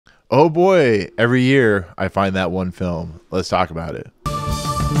Oh boy, every year I find that one film. Let's talk about it.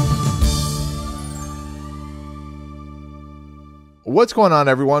 What's going on,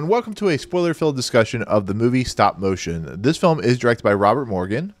 everyone? Welcome to a spoiler-filled discussion of the movie Stop Motion. This film is directed by Robert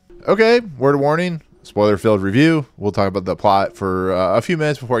Morgan. Okay, word of warning, spoiler-filled review. We'll talk about the plot for a few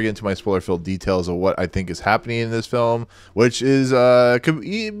minutes before I get into my spoiler-filled details of what I think is happening in this film, which is could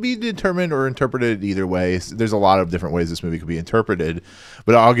be determined or interpreted either way. There's a lot of different ways this movie could be interpreted,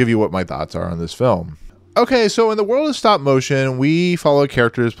 but I'll give you what my thoughts are on this film. Okay, so in the world of stop motion, we follow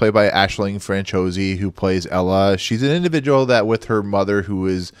characters played by Aisling Franciosi, who plays Ella. She's an individual that with her mother, who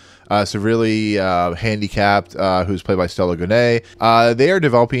is severely handicapped, who's played by Stella Gonet. They are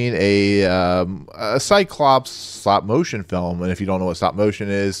developing a Cyclops stop motion film, and if you don't know what stop motion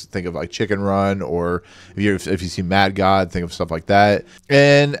is, think of like Chicken Run, or if you see Mad God, think of stuff like that.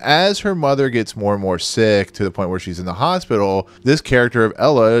 And as her mother gets more and more sick to the point where she's in the hospital, this character of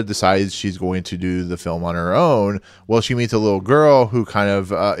Ella decides she's going to do the film on her own. Well, she meets a little girl who kind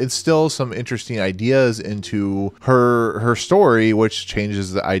of instills some interesting ideas into her story, which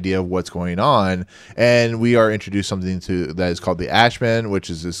changes the idea of what's going on. And we are introduced something to that is called the Ashman, which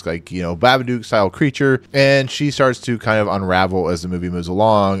is this like, Babadook style creature. And she starts to kind of unravel as the movie moves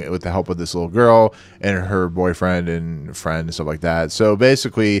along with the help of this little girl and her boyfriend and friend and stuff like that. So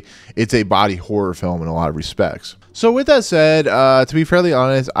basically it's a body horror film in a lot of respects. So with that said, to be fairly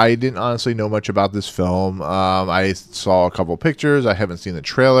honest, I didn't honestly know much about this film. I saw a couple pictures. I haven't seen the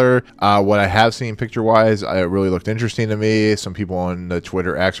trailer. What I have seen picture-wise, it really looked interesting to me. Some people on the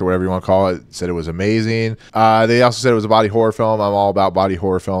Twitter X or whatever you want to call it said it was amazing. They also said it was a body horror film. I'm all about body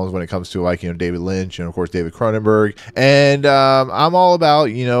horror films when it comes to David Lynch and of course David Cronenberg. And I'm all about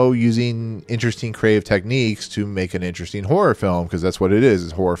using interesting creative techniques to make an interesting horror film, because that's what it is.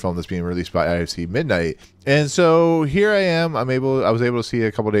 It's a horror film that's being released by IFC Midnight. And so here I am. I was able to see it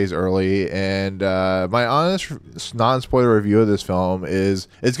a couple days early, and my honest non-spoiler review of this film is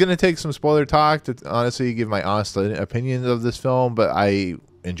it's going to take some spoiler talk to honestly give my honest opinion of this film, but I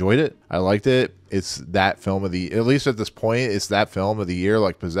enjoyed it. I liked it. It's that film of the, at least at this point, it's that film of the year,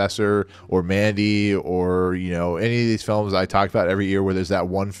 like Possessor or Mandy or, any of these films I talk about every year where there's that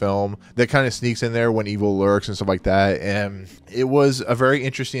one film that kind of sneaks in there when evil lurks and stuff like that. And it was a very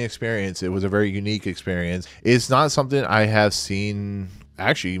interesting experience. It was a very unique experience. It's not something I have seen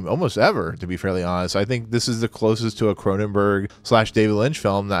actually almost ever, to be fairly honest. I think this is the closest to a Cronenberg / David Lynch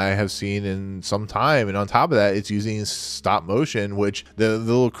film that I have seen in some time. And on top of that, it's using stop motion, which the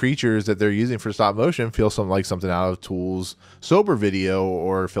little creatures that they're using for stop motion feel something out of Tool's Sober Video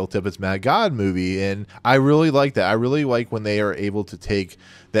or Phil Tippett's Mad God movie. And I really like that. I really like when they are able to take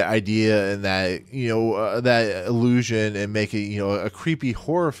that idea and that that illusion and make it a creepy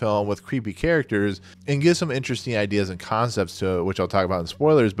horror film with creepy characters and give some interesting ideas and concepts to it, which I'll talk about in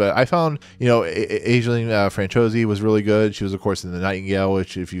spoilers. But I found Aisling Franciosi was really good. She was of course in The Nightingale,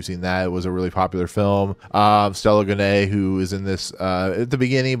 which if you've seen that, it was a really popular film. Stella Gonet, who is in this at the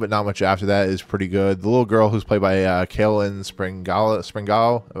beginning but not much after that, is pretty good. The little girl who's played by Caoilinn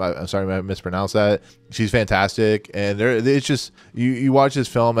Springall, I'm sorry I mispronounced that. She's fantastic, and it's just you watch this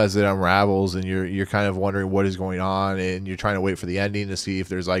film as it unravels, and you're kind of wondering what is going on, and you're trying to wait for the ending to see if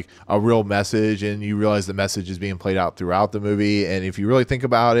there's like a real message, and you realize the message is being played out throughout the movie. And if you really think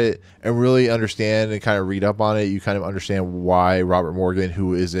about it and really understand and kind of read up on it, you kind of understand why Robert Morgan,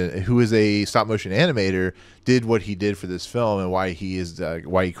 who is a stop motion animator, did what he did for this film, and why he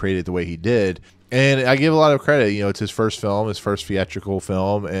created it the way he did. And I give a lot of credit. It's his first film, his first theatrical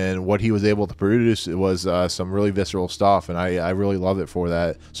film, and what he was able to produce was some really visceral stuff, and I really love it for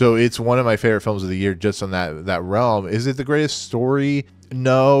that. So it's one of my favorite films of the year just on that realm. Is it the greatest story?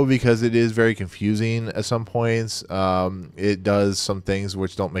 No, because it is very confusing at some points. It does some things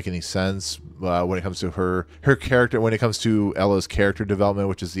which don't make any sense when it comes to her character, when it comes to Ella's character development,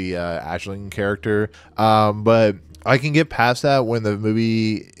 which is the Aisling character. But I can get past that when the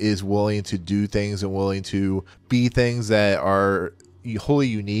movie is willing to do things and willing to be things that are wholly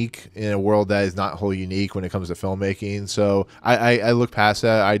unique in a world that is not wholly unique when it comes to filmmaking. So I look past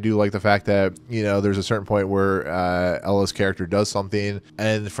that. I do like the fact that there's a certain point where Ella's character does something,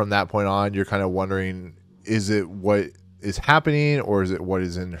 and from that point on you're kind of wondering, is it what is happening, or is it what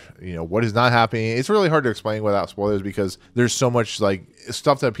is what is not happening? It's really hard to explain without spoilers, because there's so much like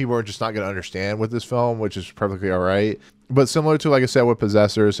stuff that people are just not going to understand with this film, which is perfectly all right. But similar to, like I said, with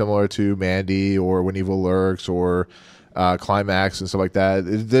Possessor, similar to Mandy or When Evil Lurks or climax and stuff like that.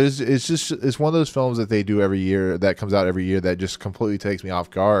 It's one of those films that they do every year, that comes out every year, that just completely takes me off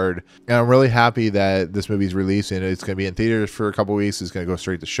guard. And I'm really happy that this movie's releasing. It's going to be in theaters for a couple weeks. It's going to go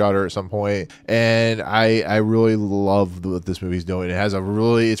straight to Shudder at some point. And I really love what this movie's doing.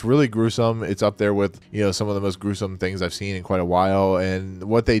 It's really gruesome. It's up there with, some of the most gruesome things I've seen in quite a while. And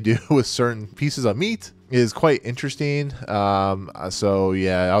what they do with certain pieces of meat is quite interesting. So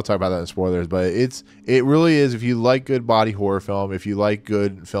yeah, I'll talk about that in spoilers, but it really is, if you like good body horror film, if you like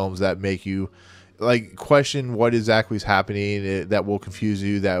good films that make you like question what exactly is happening, that will confuse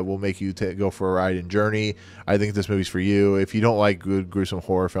you, that will make you go for a ride and journey, I think this movie's for you. If you don't like good gruesome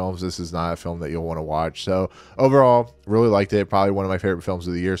horror films, this is not a film that you'll want to watch. So overall, really liked it. Probably one of my favorite films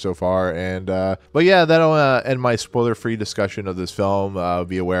of the year so far. And but yeah, that'll end my spoiler-free discussion of this film.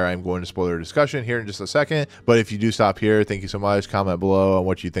 Be aware I'm going to spoiler discussion here in just a second. But if you do stop here, thank you so much. Comment below on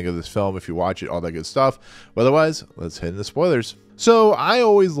what you think of this film, if you watch it, all that good stuff. But otherwise, let's hit into spoilers. So I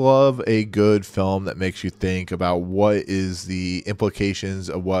always love a good film that makes you think about what is the implications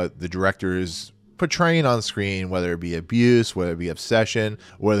of what the director is portraying on screen, whether it be abuse, whether it be obsession,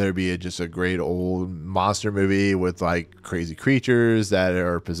 whether it be just a great old monster movie with like crazy creatures that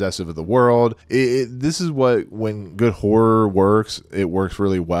are possessive of the world. This is when good horror works, it works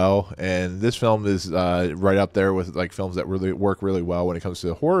really well. And this film is right up there with like films that really work really well when it comes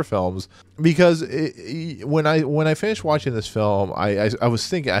to horror films. Because when I finished watching this film, I was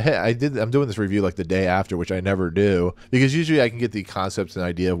thinking, I'm doing this review like the day after, which I never do, because usually I can get the concepts and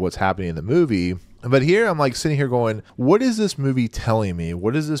idea of what's happening in the movie. But here I'm like sitting here going, what is this movie telling me?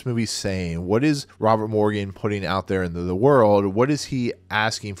 What is this movie saying? What is Robert Morgan putting out there into the world? What is he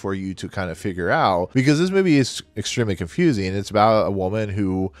asking for you to kind of figure out? Because this movie is extremely confusing. It's about a woman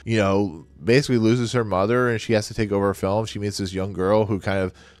who, basically loses her mother and she has to take over a film. She meets this young girl who kind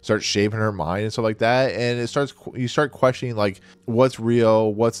of starts shaping her mind and stuff like that. And you start questioning like what's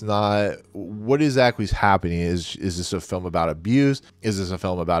real, what's not, what exactly is happening. Is this a film about abuse? Is this a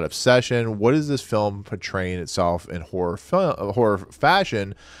film about obsession? What is this film portraying itself in horror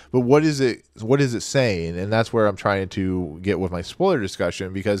fashion? But what is it saying? And that's where I'm trying to get with my spoiler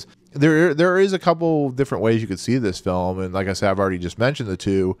discussion, because there is a couple different ways you could see this film, and like I said, I've already just mentioned the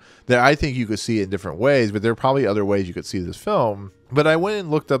two that I think you could see it in different ways, but there are probably other ways you could see this film. But I went and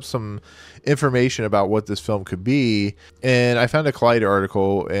looked up some information about what this film could be, and I found a Collider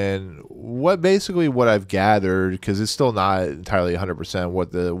article, and what I've gathered, because it's still not entirely 100%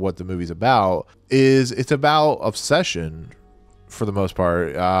 what the movie's about, is it's about obsession. For the most part,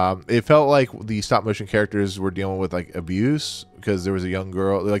 it felt like the stop motion characters were dealing with like abuse, because there was a young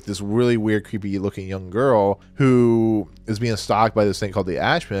girl, like this really weird, creepy looking young girl who is being stalked by this thing called the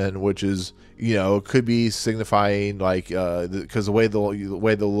Ashman, which is, could be signifying like, because the way the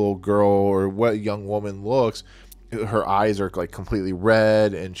little girl or what young woman looks, her eyes are like completely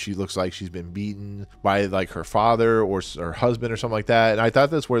red, and she looks like she's been beaten by like her father or her husband or something like that. And I thought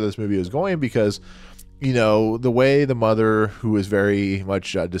that's where this movie was going, because the way the mother, who is very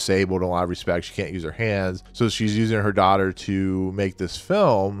much disabled in a lot of respects, she can't use her hands, so she's using her daughter to make this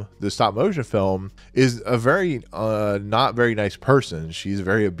film, the stop motion film, is a very not very nice person. She's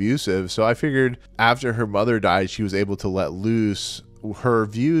very abusive. So I figured after her mother died, she was able to let loose her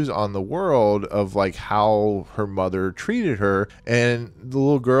views on the world of like how her mother treated her, and the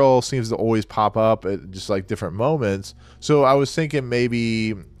little girl seems to always pop up at just like different moments. So I was thinking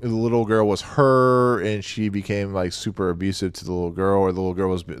maybe the little girl was her and she became like super abusive to the little girl, or the little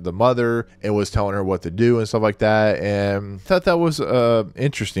girl was the mother and was telling her what to do and stuff like that. And I thought that was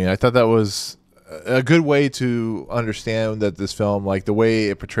interesting. I thought that was a good way to understand that this film, like the way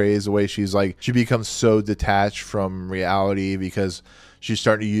it portrays, the way she's like, she becomes so detached from reality because she's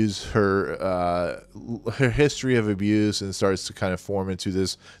starting to use her history of abuse and starts to kind of form into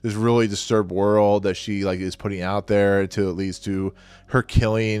this really disturbed world that she like is putting out there, to it leads to her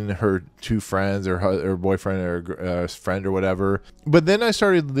killing her two friends, or her boyfriend or friend or whatever. But then I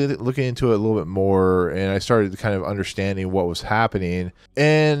started looking into it a little bit more, and I started kind of understanding what was happening,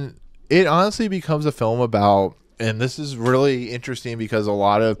 and it honestly becomes a film about, and this is really interesting because a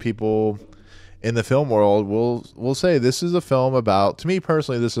lot of people in the film world will say this is a film about, to me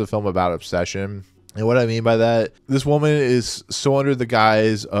personally, this is a film about obsession. And what I mean by that, this woman is so under the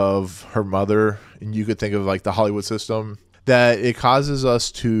guise of her mother, and you could think of like the Hollywood system, that it causes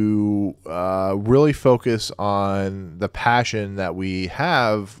us to really focus on the passion that we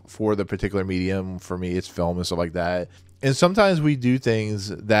have for the particular medium. For me, it's film and stuff like that. And sometimes we do things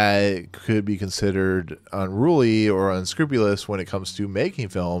that could be considered unruly or unscrupulous when it comes to making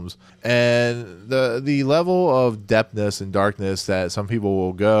films. And the level of depthness and darkness that some people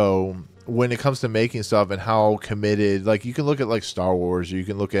will go when it comes to making stuff and how committed, like you can look at like Star Wars, or you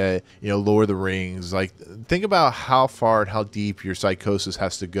can look at, you know, Lord of the Rings, like think about how far and how deep your psychosis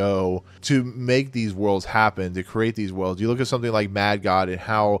has to go to make these worlds happen, to create these worlds. You look at something like Mad God and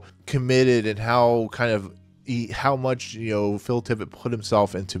how committed and how kind of how much, you know, Phil Tippett put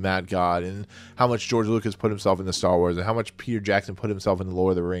himself into Mad God, and how much George Lucas put himself into Star Wars, and how much Peter Jackson put himself into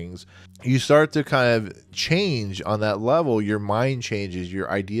Lord of the Rings. You start to kind of change on that level. Your mind changes,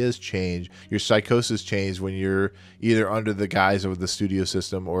 your ideas change, your psychosis changes when you're either under the guise of the studio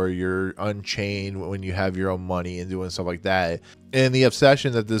system or you're unchained when you have your own money and doing stuff like that. And the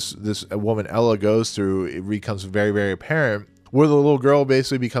obsession that this woman Ella goes through, it becomes very, very apparent, where the little girl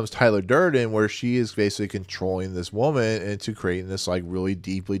basically becomes Tyler Durden, where she is basically controlling this woman into creating this like really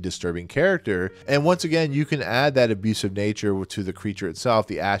deeply disturbing character. And once again, you can add that abusive nature to the creature itself,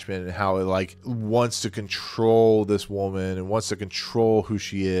 the Ashman, and how it like wants to control this woman and wants to control who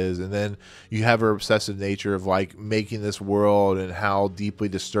she is. And then you have her obsessive nature of like making this world and how deeply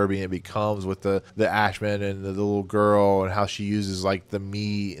disturbing it becomes with the Ashman and the little girl, and how she uses like the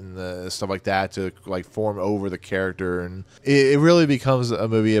meat and the stuff like that to like form over the character. And it really becomes a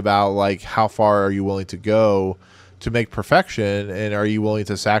movie about like how far are you willing to go to make perfection, and are you willing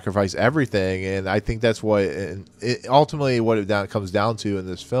to sacrifice everything? And I think that's what ultimately what it comes down to in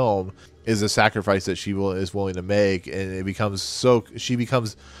this film is the sacrifice that she is willing to make. And it becomes she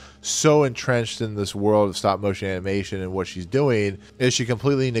becomes so entrenched in this world of stop motion animation and what she's doing is she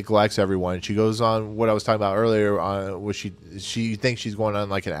completely neglects everyone. She goes on what I was talking about earlier on, where she thinks she's going on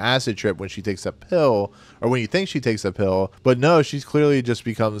like an acid trip when she takes that pill, or when you think she takes the pill, but no, she's clearly just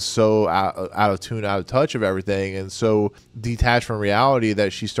becomes so out of tune, out of touch of everything, and so detached from reality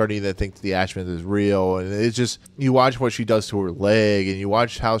that she's starting to think the Ashman is real. And it's just, you watch what she does to her leg, and you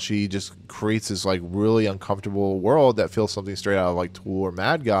watch how she just creates this like really uncomfortable world that feels something straight out of like Tool or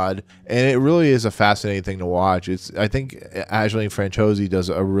Mad God. And it really is a fascinating thing to watch. I think Caoilinn Franciosi does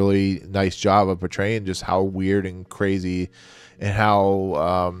a really nice job of portraying just how weird and crazy and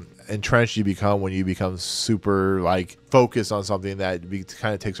how entrenched you become when you become super like focused on something that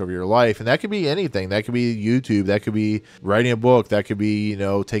kind of takes over your life. And that could be anything. That could be YouTube, that could be writing a book, that could be, you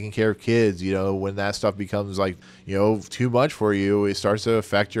know, taking care of kids. You know, when that stuff becomes like, you know, too much for you, it starts to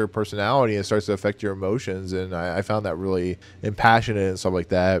affect your personality, it starts to affect your emotions. And I found that really impassionate and stuff like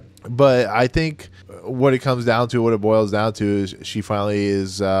that. But I think what it comes down to, what it boils down to, is she finally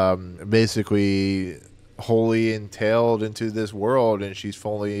is basically wholly entailed into this world, and she's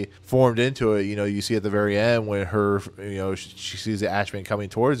fully formed into it. You know, you see at the very end when her, you know, she sees the Ashman coming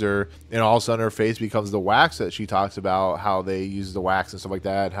towards her, and all of a sudden her face becomes the wax that she talks about, how they use the wax and stuff like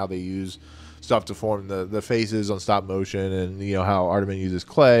that, how they use stuff to form the faces on stop motion, and you know how Aardman uses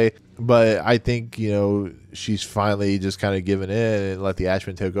clay. But I think, you know, she's finally just kind of given in and let the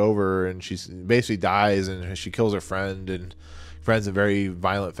Ashman take over, and she's basically dies, and she kills her friends in very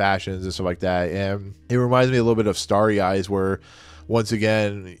violent fashions and stuff like that. And it reminds me a little bit of Starry Eyes, where once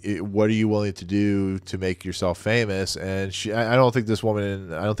again, what are you willing to do to make yourself famous? And I don't think this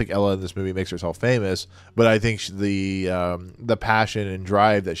woman, I don't think Ella in this movie makes herself famous, but I think the passion and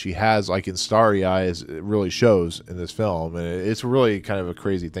drive that she has, like in Starry Eyes, it really shows in this film. And it's really kind of a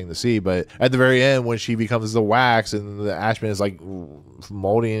crazy thing to see. But at the very end, when she becomes the wax and the Ashman is like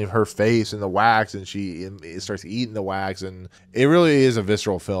molding her face in the wax, and she starts eating the wax, and it really is a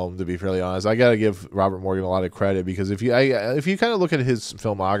visceral film, to be fairly honest. I gotta give Robert Morgan a lot of credit, because if you kind of look at his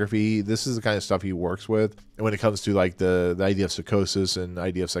filmography, this is the kind of stuff he works with when it comes to like the idea of psychosis and the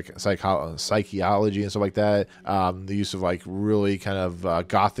idea of psychology and stuff like that. The use of like really kind of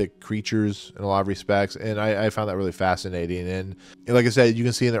gothic creatures in a lot of respects, and I found that really fascinating. And like I said, you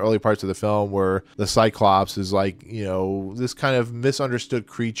can see in the early parts of the film where the Cyclops is like, you know, this kind of misunderstood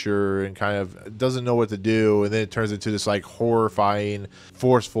creature and kind of doesn't know what to do, and then it turns into this like horrifying,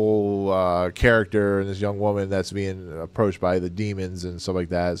 forceful character, and this young woman that's being approached by the demons and stuff like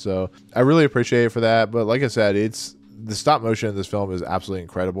that. So I really appreciate it for that. But like I said, the stop motion in this film is absolutely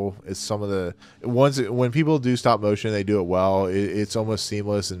incredible. It's some of the ones, when people do stop motion, they do it well. It's almost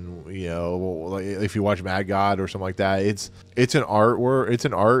seamless. And you know, like if you watch Mad God or something like that, it's an art,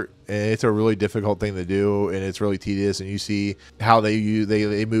 and it's a really difficult thing to do, and it's really tedious. And you see how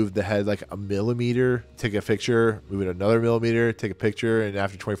they move the head like a millimeter, take a picture, move it another millimeter, take a picture, and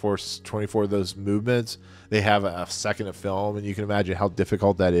after 24 of those movements, they have a second of film, and you can imagine how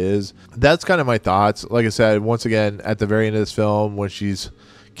difficult that is. That's kind of my thoughts. Like I said, once again, at the very end of this film, when she's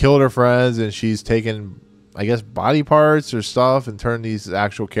killed her friends and she's taken, I guess, body parts or stuff and turned these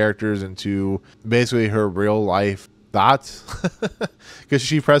actual characters into basically her real life Dots, because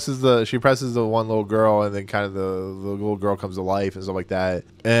she presses the one little girl, and then kind of the little girl comes to life and stuff like that.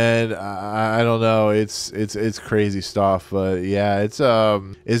 And I don't know, it's crazy stuff. But yeah, it's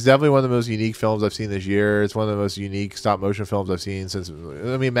definitely one of the most unique films I've seen this year. It's one of the most unique stop motion films I've seen since,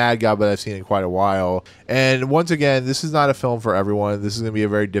 I mean, Mad God, but I've seen it in quite a while. And once again, this is not a film for everyone. This is going to be a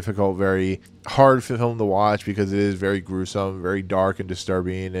very difficult, very hard film to watch, because it is very gruesome, very dark and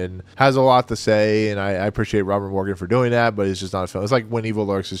disturbing, and has a lot to say. And I appreciate Robert Morgan for doing that, but it's just not a film. It's like When Evil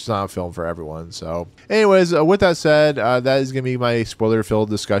Lurks. It's just not a film for everyone. So anyways, with that said, that is going to be my spoiler-filled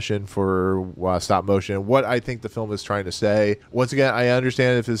discussion for stop motion, what I think the film is trying to say. Once again, I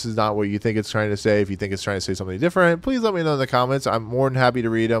understand if this is not what you think it's trying to say. If you think it's trying to say something different, please let me know in the comments. I'm more than happy to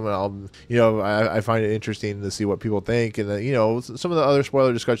read them, and I find it interesting to see what people think. And some of the other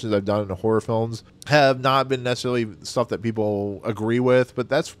spoiler discussions I've done in horror films have not been necessarily stuff that people agree with, but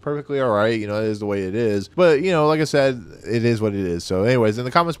that's perfectly all right. It is the way it is. But like I said, it is what it is. So anyways, in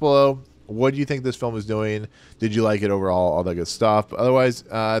the comments below, what do you think this film is doing? Did you like it overall? All that good stuff. But otherwise,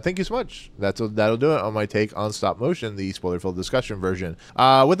 thank you so much. That'll do it on my take on stop motion, the spoiler-filled discussion version.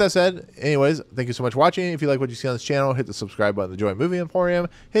 With that said, anyways, thank you so much for watching. If you like what you see on this channel, hit the subscribe button to join Movie Emporium.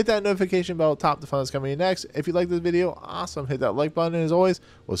 Hit that notification bell top to find what's coming in next. If you like this video, awesome. Hit that like button. And as always,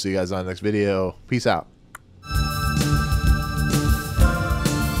 we'll see you guys on the next video. Peace out.